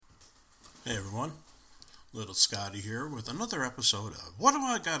Hey everyone, Little Scotty here with another episode of What Do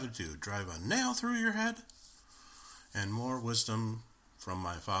I Gotta Do? Drive a Nail Through Your Head? And more wisdom from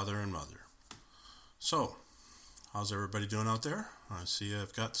my father and mother. So, how's everybody doing out there? I see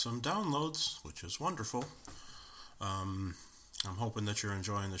I've got some downloads, which is wonderful. Um, I'm hoping that you're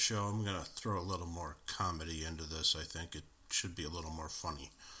enjoying the show. I'm going to throw a little more comedy into this. I think it should be a little more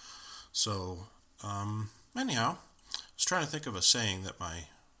funny. So, anyhow, I was trying to think of a saying that my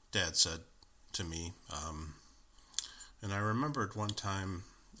dad said to me. And I remembered one time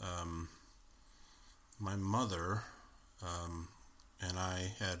my mother and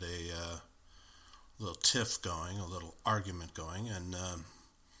I had a little tiff going, a little argument going, and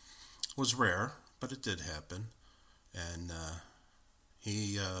it was rare, but it did happen. And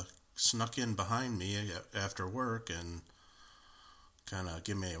he snuck in behind me after work and kind of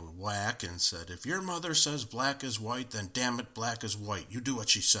gave me a whack and said, "If your mother says black is white, then damn it, black is white. You do what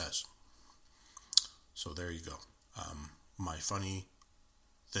she says." So there you go. My funny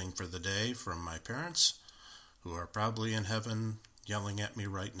thing for the day from my parents, who are probably in heaven yelling at me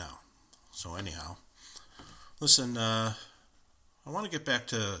right now. So anyhow, listen, I want to get back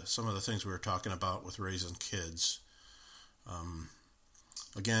to some of the things we were talking about with raising kids. Um,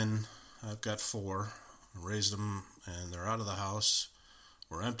 Again, I've got four. I raised them and they're out of the house.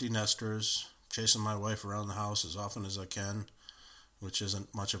 We're empty nesters, chasing my wife around the house as often as I can, which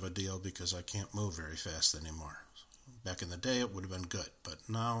isn't much of a deal because I can't move very fast anymore. Back in the day, it would have been good, but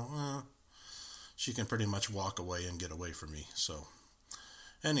now she can pretty much walk away and get away from me. So,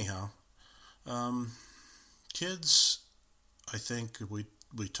 anyhow, um, kids, I think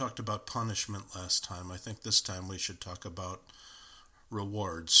we talked about punishment last time. I think this time we should talk about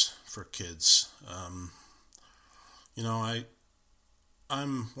rewards for kids. You know,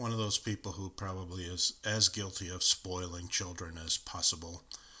 I'm one of those people who probably is as guilty of spoiling children as possible.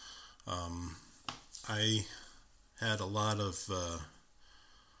 Um, I had a lot of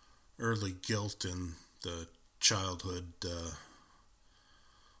early guilt in the childhood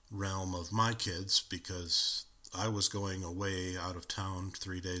realm of my kids because I was going away out of town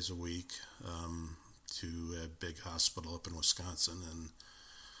 3 days a week to a big hospital up in Wisconsin, and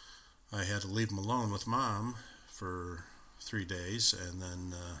I had to leave them alone with mom for 3 days, and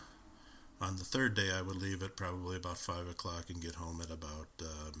then on the third day I would leave at probably about 5 o'clock and get home at about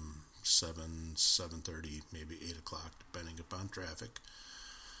 7:30, maybe 8 o'clock, depending upon traffic.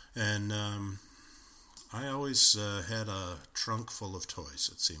 And I always had a trunk full of toys,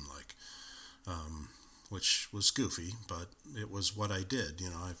 it seemed like, which was goofy, but it was what I did. You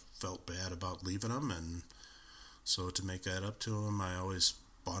know, I felt bad about leaving them, and so to make that up to them, I always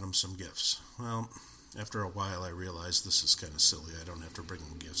bought them some gifts. Well, after a while, I realized this is kind of silly. I don't have to bring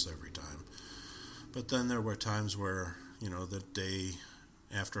them gifts every time. But then there were times where, you know, the day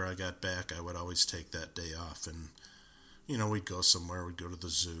after I got back, I would always take that day off and we'd go somewhere, we'd go to the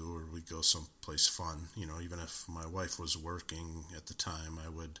zoo or we'd go someplace fun. Even if my wife was working at the time, I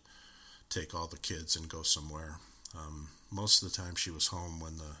would take all the kids and go somewhere. Most of the time she was home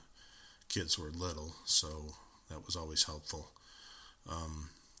when the kids were little, so that was always helpful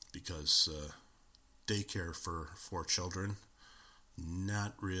because daycare for 4 children,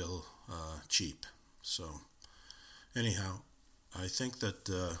 not real cheap. So anyhow, I think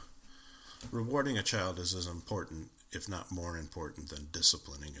that rewarding a child is as important, if not more important, than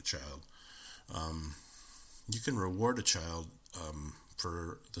disciplining a child. You can reward a child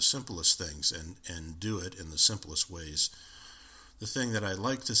for the simplest things and do it in the simplest ways. The thing that I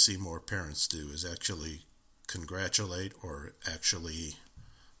like to see more parents do is actually congratulate or actually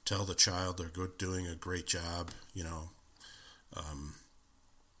tell the child they're doing a great job.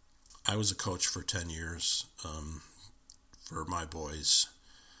 I was a coach for 10 years for my boys,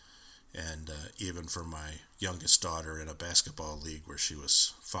 and even for my youngest daughter in a basketball league where she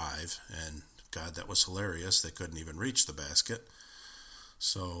was 5, and God, that was hilarious. They couldn't even reach the basket.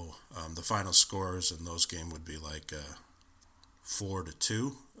 So the final scores in those games would be like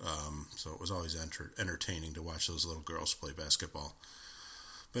 4-2. So it was always entertaining to watch those little girls play basketball.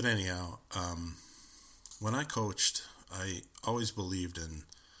 But anyhow, when I coached, I always believed in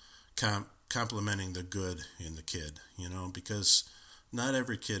complimenting the good in the kid, because not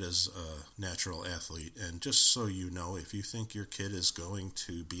every kid is a natural athlete. And just so you know, if you think your kid is going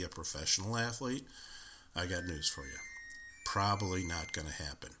to be a professional athlete, I got news for you. Probably not going to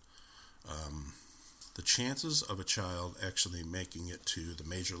happen. The chances of a child actually making it to the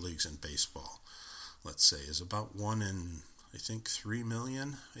major leagues in baseball, let's say, is about 1 in, I think, 3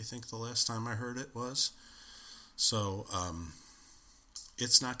 million. I think the last time I heard it was. So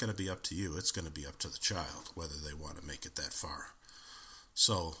it's not going to be up to you. It's going to be up to the child whether they want to make it that far.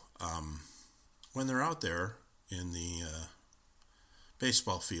 So when they're out there in the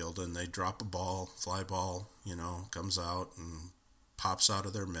baseball field and they drop a ball, fly ball, comes out and pops out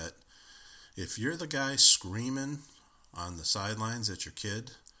of their mitt, if you're the guy screaming on the sidelines at your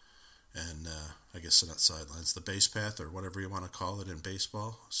kid, and I guess not sidelines, the base path or whatever you want to call it in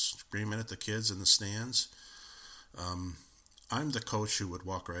baseball, screaming at the kids in the stands, I'm the coach who would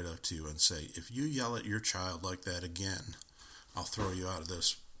walk right up to you and say, if you yell at your child like that again, I'll throw you out of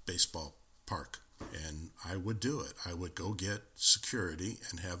this baseball park. And I would do it. I would go get security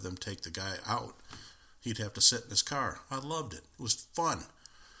and have them take the guy out. He'd have to sit in his car. I loved it. It was fun.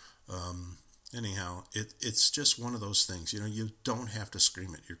 Anyhow, it's just one of those things. You don't have to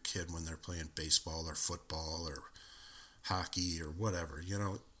scream at your kid when they're playing baseball or football or hockey or whatever.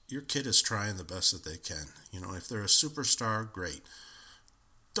 Your kid is trying the best that they can. If they're a superstar, great.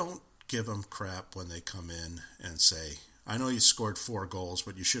 Don't give them crap when they come in and say, I know you scored 4 goals,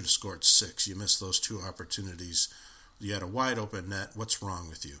 but you should have scored 6. You missed those 2 opportunities. You had a wide open net. What's wrong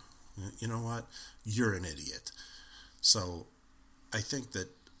with you? You know what? You're an idiot. So I think that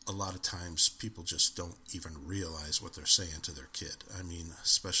a lot of times people just don't even realize what they're saying to their kid. I mean,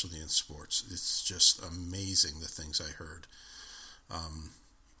 especially in sports. It's just amazing the things I heard.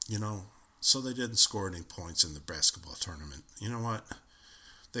 So they didn't score any points in the basketball tournament. You know what?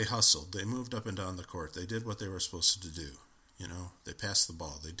 They hustled. They moved up and down the court. They did what they were supposed to do. They passed the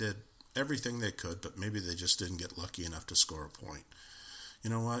ball. They did everything they could, but maybe they just didn't get lucky enough to score a point. You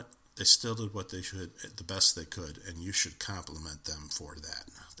know what? They still did what they should, the best they could, and you should compliment them for that.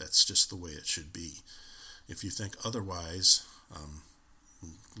 That's just the way it should be. If you think otherwise,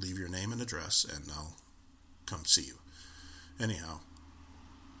 leave your name and address, and I'll come see you. Anyhow,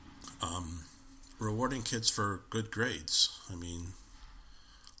 rewarding kids for good grades. I mean,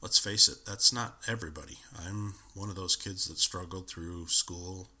 let's face it, that's not everybody. I'm one of those kids that struggled through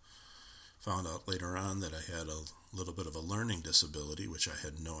school, found out later on that I had a little bit of a learning disability, which I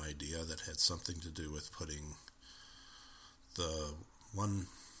had no idea that had something to do with putting the one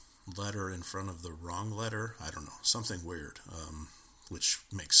letter in front of the wrong letter. I don't know, something weird, which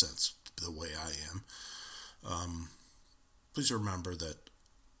makes sense the way I am. Please remember that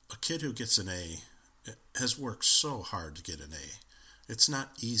a kid who gets an A has worked so hard to get an A. It's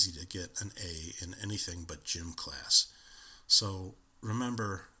not easy to get an A in anything but gym class. So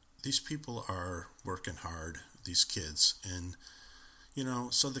remember, these people are working hard, these kids, and,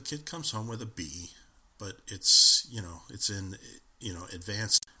 so the kid comes home with a B, but it's in,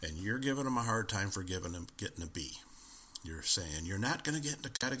 advanced, and you're giving them a hard time for getting a B. You're saying, you're not going to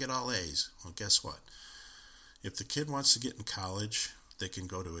gotta get all A's. Well, guess what? If the kid wants to get in college, they can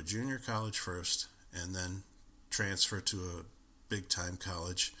go to a junior college first and then transfer to a big-time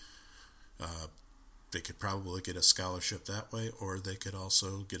college. They could probably get a scholarship that way, or they could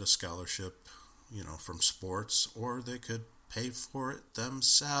also get a scholarship, from sports, or they could pay for it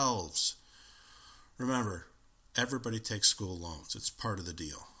themselves. Remember, everybody takes school loans. It's part of the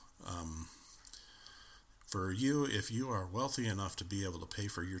deal. For you, if you are wealthy enough to be able to pay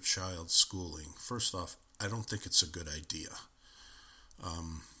for your child's schooling, first off, I don't think it's a good idea.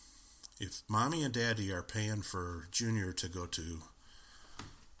 If mommy and daddy are paying for Junior to go to,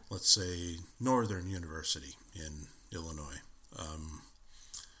 let's say, Northern University in Illinois,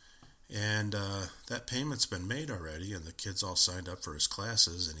 and that payment's been made already, and the kid's all signed up for his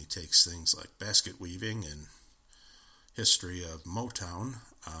classes, and he takes things like basket weaving and history of Motown,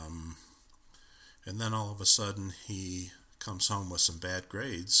 and then all of a sudden he comes home with some bad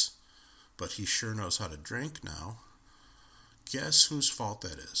grades, but he sure knows how to drink now. Guess whose fault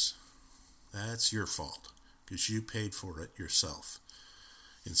that is? That's your fault, because you paid for it yourself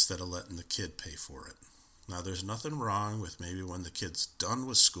instead of letting the kid pay for it. Now, there's nothing wrong with maybe when the kid's done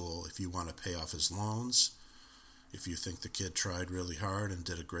with school, if you want to pay off his loans, if you think the kid tried really hard and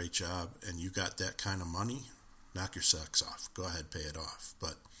did a great job and you got that kind of money, knock your socks off. Go ahead, pay it off.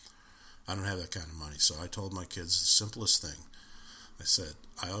 But I don't have that kind of money, so I told my kids the simplest thing. I said,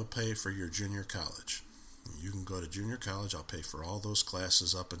 I'll pay for your junior college. You can go to junior college. I'll pay for all those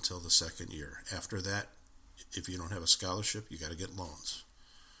classes up until the second year. After that, if you don't have a scholarship, you got to get loans.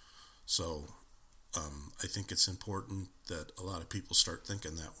 So I think it's important that a lot of people start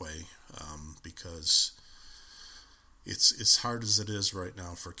thinking that way, because it's hard as it is right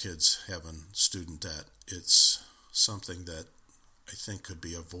now for kids having student debt. It's something that I think could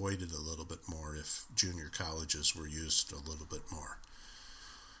be avoided a little bit more if junior colleges were used a little bit more.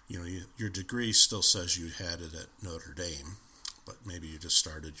 Your degree still says you had it at Notre Dame, but maybe you just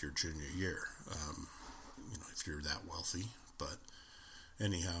started your junior year, if you're that wealthy. But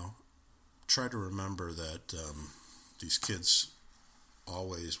anyhow, try to remember that these kids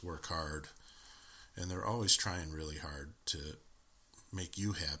always work hard and they're always trying really hard to make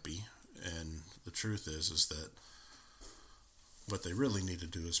you happy. And the truth is that what they really need to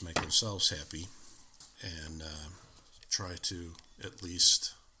do is make themselves happy, and try to at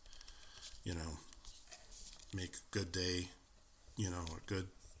least, you know, make a good day, a good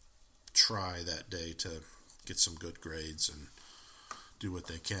try that day to get some good grades and do what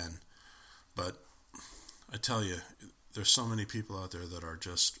they can. But I tell you, there's so many people out there that are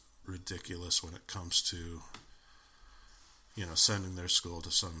just ridiculous when it comes to, sending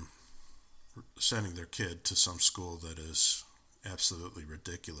their kid to some school that is absolutely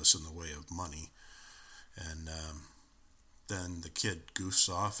ridiculous in the way of money. And then the kid goofs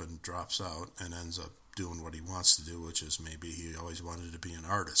off and drops out and ends up doing what he wants to do, which is maybe he always wanted to be an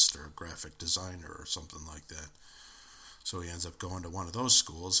artist or a graphic designer or something like that. So he ends up going to one of those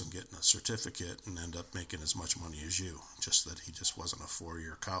schools and getting a certificate and end up making as much money as you, just that he just wasn't a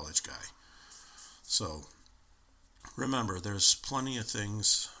 4-year college guy. So remember, there's plenty of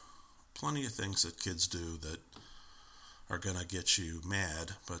things that kids do that are going to get you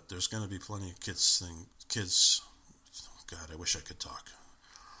mad, but there's going to be plenty of kids, God, I wish I could talk.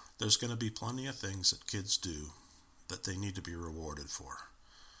 There's going to be plenty of things that kids do that they need to be rewarded for.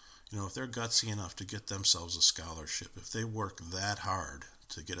 If they're gutsy enough to get themselves a scholarship, if they work that hard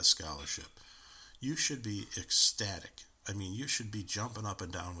to get a scholarship, you should be ecstatic. I mean, you should be jumping up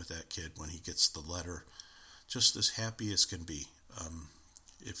and down with that kid when he gets the letter, just as happy as can be.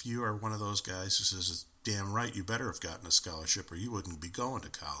 If you are one of those guys who says, damn right, you better have gotten a scholarship or you wouldn't be going to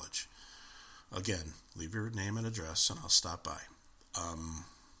college. Again, leave your name and address and I'll stop by.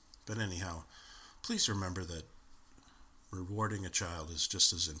 But anyhow, please remember that rewarding a child is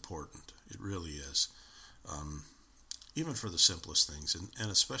just as important. It really is. Even for the simplest things,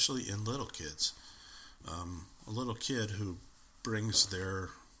 and especially in little kids. A little kid who brings their,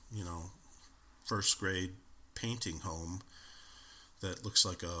 first grade painting home that looks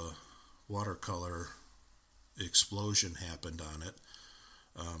like a watercolor explosion happened on it,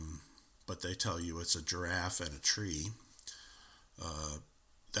 but they tell you it's a giraffe and a tree.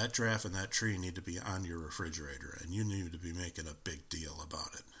 That giraffe and that tree need to be on your refrigerator, and you need to be making a big deal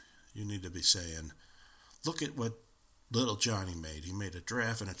about it. You need to be saying, look at what little Johnny made. He made a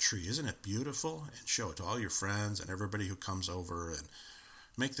giraffe and a tree. Isn't it beautiful? And show it to all your friends and everybody who comes over, and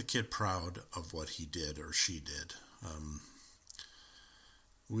make the kid proud of what he did or she did.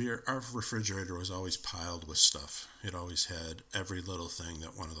 Our refrigerator was always piled with stuff. It always had every little thing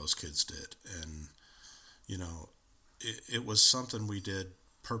that one of those kids did. And, it was something we did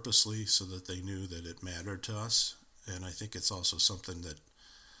purposely so that they knew that it mattered to us. And I think it's also something that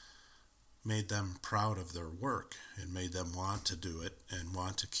made them proud of their work and made them want to do it and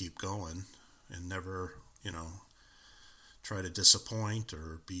want to keep going and never, try to disappoint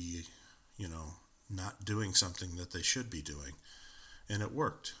or be, not doing something that they should be doing. And it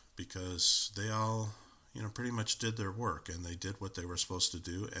worked because they all, pretty much did their work and they did what they were supposed to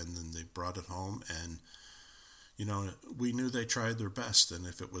do, and then they brought it home, and, we knew they tried their best. And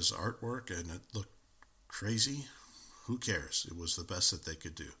if it was artwork and it looked crazy, who cares? It was the best that they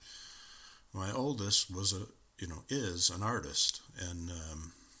could do. My oldest is an artist, and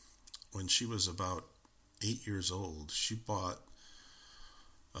when she was about 8 years old, she bought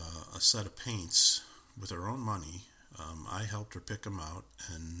a set of paints with her own money. I helped her pick them out,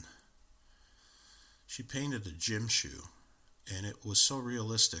 and she painted a gym shoe, and it was so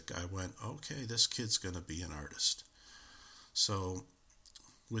realistic. I went, okay, this kid's going to be an artist. So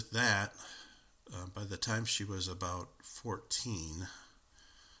with that, by the time she was about 14,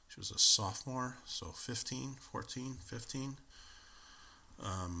 she was a sophomore, so 15.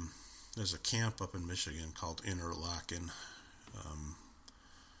 There's a camp up in Michigan called Interlochen.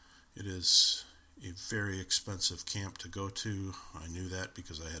 It is a very expensive camp to go to. I knew that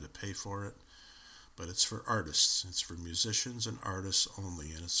because I had to pay for it. But it's for artists. It's for musicians and artists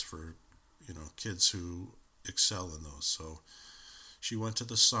only, and it's for, kids who excel in those. So she went to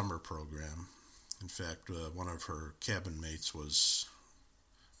the summer program. In fact, one of her cabin mates was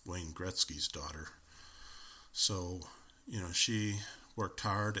Wayne Gretzky's daughter. So, she worked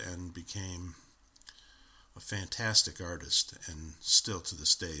hard and became a fantastic artist, and still to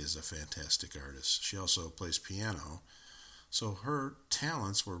this day is a fantastic artist. She also plays piano. So her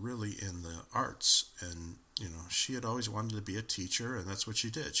talents were really in the arts, and, she had always wanted to be a teacher, and that's what she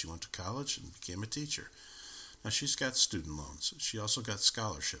did. She went to college and became a teacher. Now, she's got student loans. She also got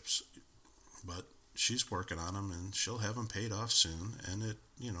scholarships, but she's working on them, and she'll have them paid off soon, and it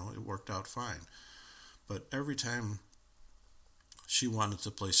worked out fine. But every time she wanted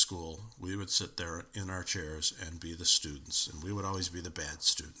to play school, we would sit there in our chairs and be the students, and we would always be the bad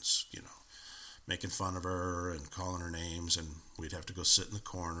students, making fun of her and calling her names, and we'd have to go sit in the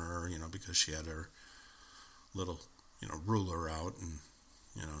corner, because she had her little, ruler out, and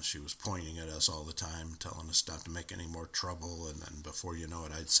she was pointing at us all the time, telling us not to make any more trouble, and then before you know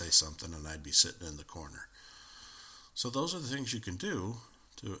it, I'd say something and I'd be sitting in the corner. So those are the things you can do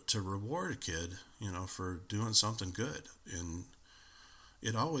to reward a kid, for doing something good. And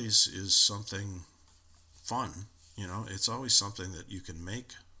it always is something fun, it's always something that you can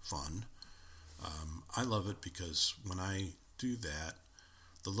make fun. I love it because when I do that,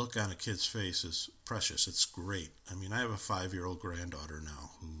 the look on a kid's face is precious. It's great. I mean, I have a 5-year-old granddaughter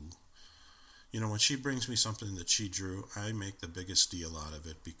now who, when she brings me something that she drew, I make the biggest deal out of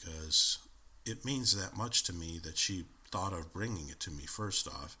it because it means that much to me that she thought of bringing it to me first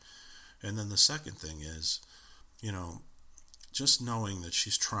off. And then the second thing is, just knowing that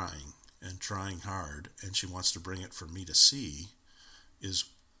she's trying and trying hard and she wants to bring it for me to see is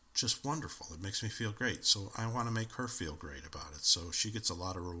just wonderful. It makes me feel great. So I want to make her feel great about it. So she gets a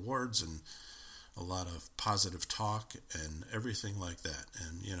lot of rewards and a lot of positive talk and everything like that.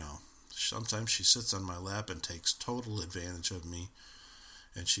 And, sometimes she sits on my lap and takes total advantage of me.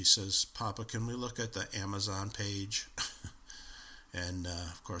 And she says, "Papa, can we look at the Amazon page?" And,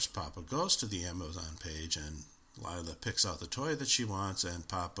 of course, Papa goes to the Amazon page and Lila picks out the toy that she wants and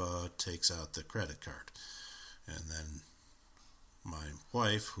Papa takes out the credit card. And then my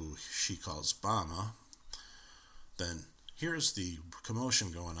wife, who she calls Bama, then hears the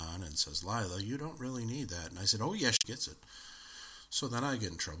commotion going on and says, "Lila, you don't really need that." And I said, "Oh, yes, she gets it." So then I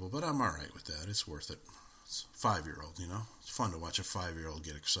get in trouble, but I'm all right with that. It's worth it. It's a 5-year-old, It's fun to watch a 5-year-old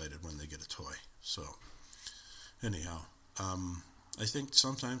get excited when they get a toy. So anyhow, I think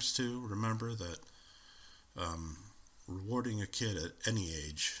sometimes, too, remember that rewarding a kid at any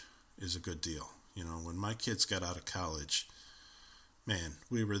age is a good deal. When my kids got out of college, man,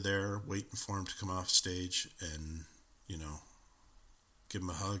 we were there waiting for him to come off stage and, give him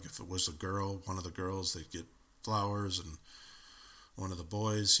a hug. If it was a girl, one of the girls, they'd get flowers, and one of the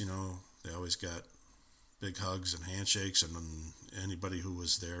boys, they always got big hugs and handshakes, and anybody who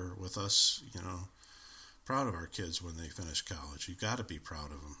was there with us, proud of our kids when they finish college. You got to be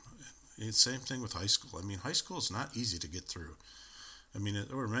proud of them. It's the same thing with high school. I mean, high school is not easy to get through. I mean,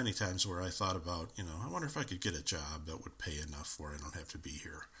 there were many times where I thought about, I wonder if I could get a job that would pay enough where I don't have to be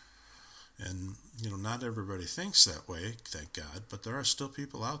here. And, not everybody thinks that way, thank God, but there are still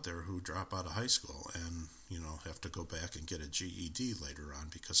people out there who drop out of high school and, have to go back and get a GED later on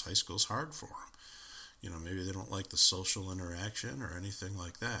because high school's hard for them. Maybe they don't like the social interaction or anything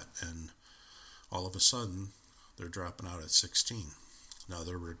like that, and all of a sudden, they're dropping out at 16. Now,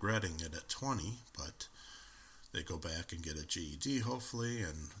 they're regretting it at 20, but they go back and get a GED, hopefully,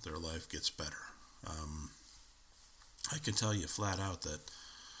 and their life gets better. I can tell you flat out that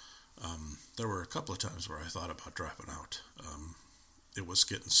there were a couple of times where I thought about dropping out. It was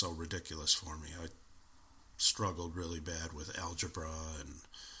getting so ridiculous for me. I struggled really bad with algebra and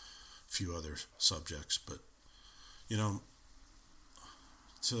a few other subjects, but,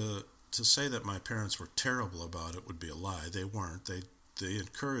 to say that my parents were terrible about it would be a lie. They weren't. They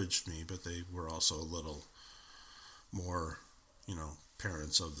encouraged me, but they were also a little more,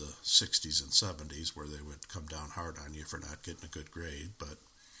 parents of the 60s and 70s where they would come down hard on you for not getting a good grade. But,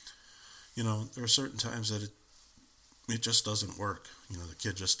 there are certain times that it just doesn't work. The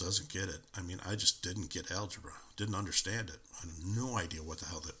kid just doesn't get it. I mean, I just didn't get algebra. Didn't understand it. I have no idea what the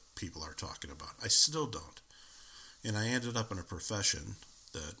hell that people are talking about. I still don't. And I ended up in a profession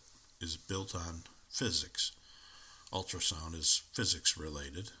that is built on physics. Ultrasound is physics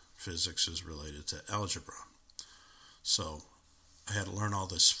related. Physics is related to algebra. So I had to learn all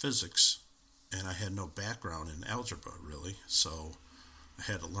this physics, and I had no background in algebra, really. So I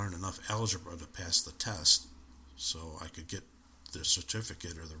had to learn enough algebra to pass the test so I could get the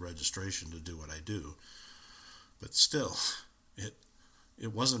certificate or the registration to do what I do. But still,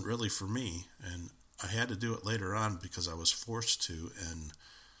 it wasn't really for me, and I had to do it later on because I was forced to, and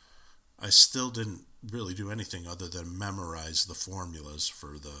I still didn't really do anything other than memorize the formulas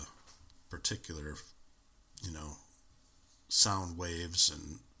for the particular, sound waves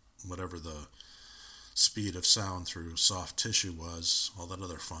and whatever the speed of sound through soft tissue was, all that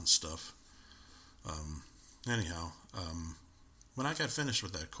other fun stuff. Anyhow, when I got finished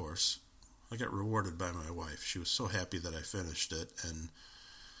with that course, I got rewarded by my wife. She was so happy that I finished it, and,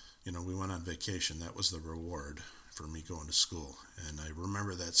 we went on vacation. That was the reward for me going to school. And I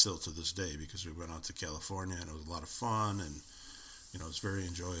remember that still to this day because we went out to California, and it was a lot of fun, and, it was very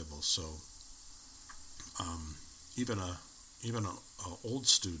enjoyable. So even a old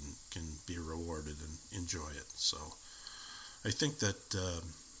student can be rewarded and enjoy it. So I think that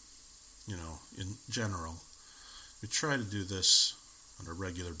in general, we try to do this on a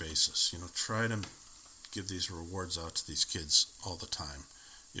regular basis. Try to give these rewards out to these kids all the time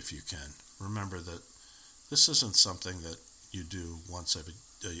if you can. Remember that this isn't something that you do once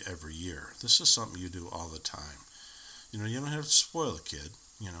every year. This is something you do all the time. You don't have to spoil a kid.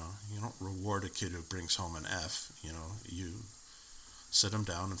 You don't reward a kid who brings home an F. You sit them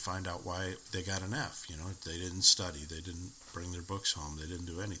down and find out why they got an F. They didn't study. They didn't bring their books home. They didn't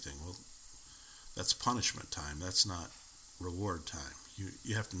do anything. Well, that's punishment time. That's not reward time.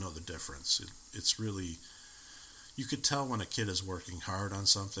 You have to know the difference. It's really, you could tell when a kid is working hard on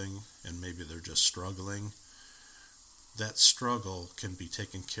something and maybe they're just struggling. That struggle can be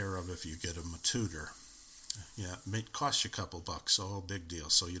taken care of if you get them a tutor. Yeah, it may cost you a couple bucks, so big deal.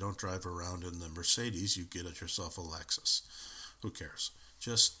 So you don't drive around in the Mercedes, you get yourself a Lexus. Who cares?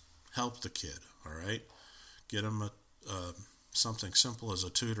 Just help the kid, all right? Get them something simple as a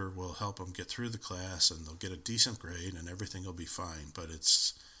tutor will help them get through the class, and they'll get a decent grade, and everything will be fine. But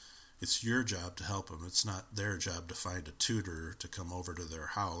it's your job to help them. It's not their job to find a tutor to come over to their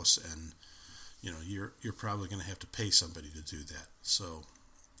house, and you're probably going to have to pay somebody to do that. So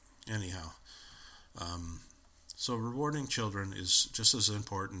anyhow. So rewarding children is just as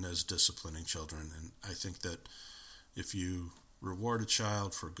important as disciplining children, and I think that if you reward a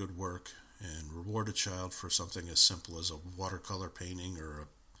child for good work and reward a child for something as simple as a watercolor painting or a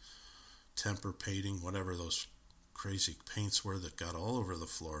temper painting, whatever those crazy paints were that got all over the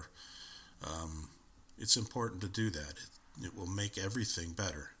floor, it's important to do that. It will make everything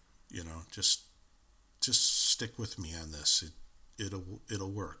better. Just stick with me on this.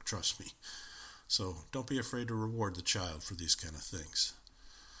 It'll work, trust me. So don't be afraid to reward the child for these kind of things.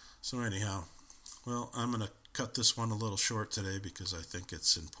 So anyhow, well, I'm going to cut this one a little short today because I think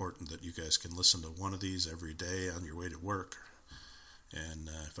it's important that you guys can listen to one of these every day on your way to work. And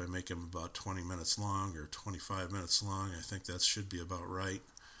if I make them about 20 minutes long or 25 minutes long, I think that should be about right.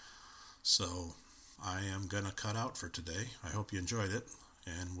 So I am going to cut out for today. I hope you enjoyed it,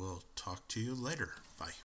 and we'll talk to you later. Bye.